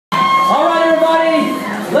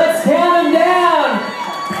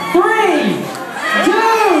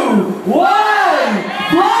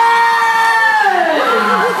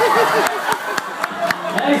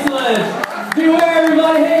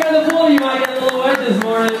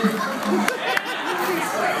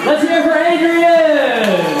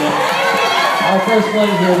first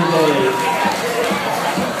plunge here today.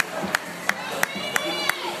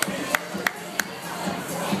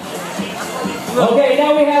 Okay,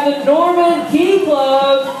 now we have the Norman Key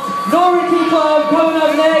Club. Norman Key Club coming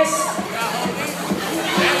up next.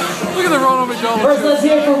 Look at the Ronald McDonald. First, let's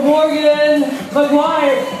hear from Morgan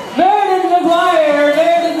McGuire. Meredith McGuire.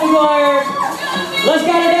 Meredith McGuire. Let's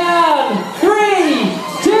count her down. 3,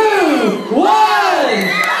 2, 1.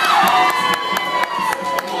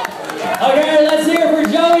 Okay, let's hear for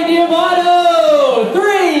Joey Diamato.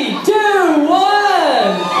 3, 2, 1.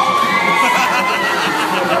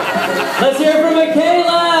 Let's hear from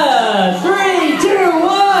Michaela. 3, 2,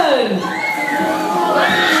 1.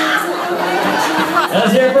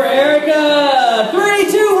 Let's hear for Erica.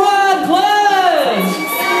 3, 2, 1. Plunge.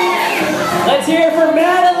 Let's hear for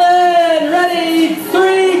Madeline. Ready?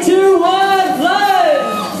 3, 2, 1.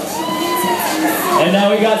 Plunge. And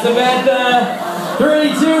now we got Samantha.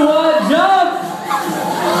 3, 2, 1. Jump.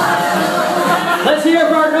 Let's hear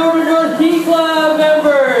for our Norman North Key Club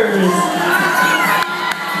members.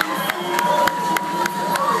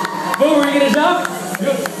 Boo, were you gonna jump?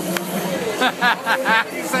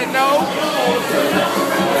 You said no?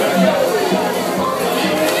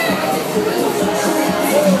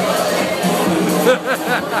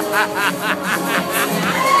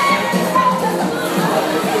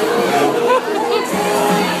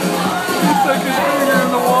 He stuck his finger in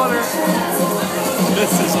the water.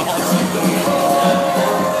 This is awesome.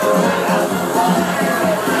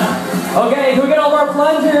 Okay, can we get all of our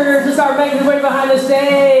plungers to start making their way behind the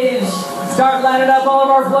stage? Start lining up all of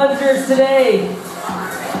our plungers today.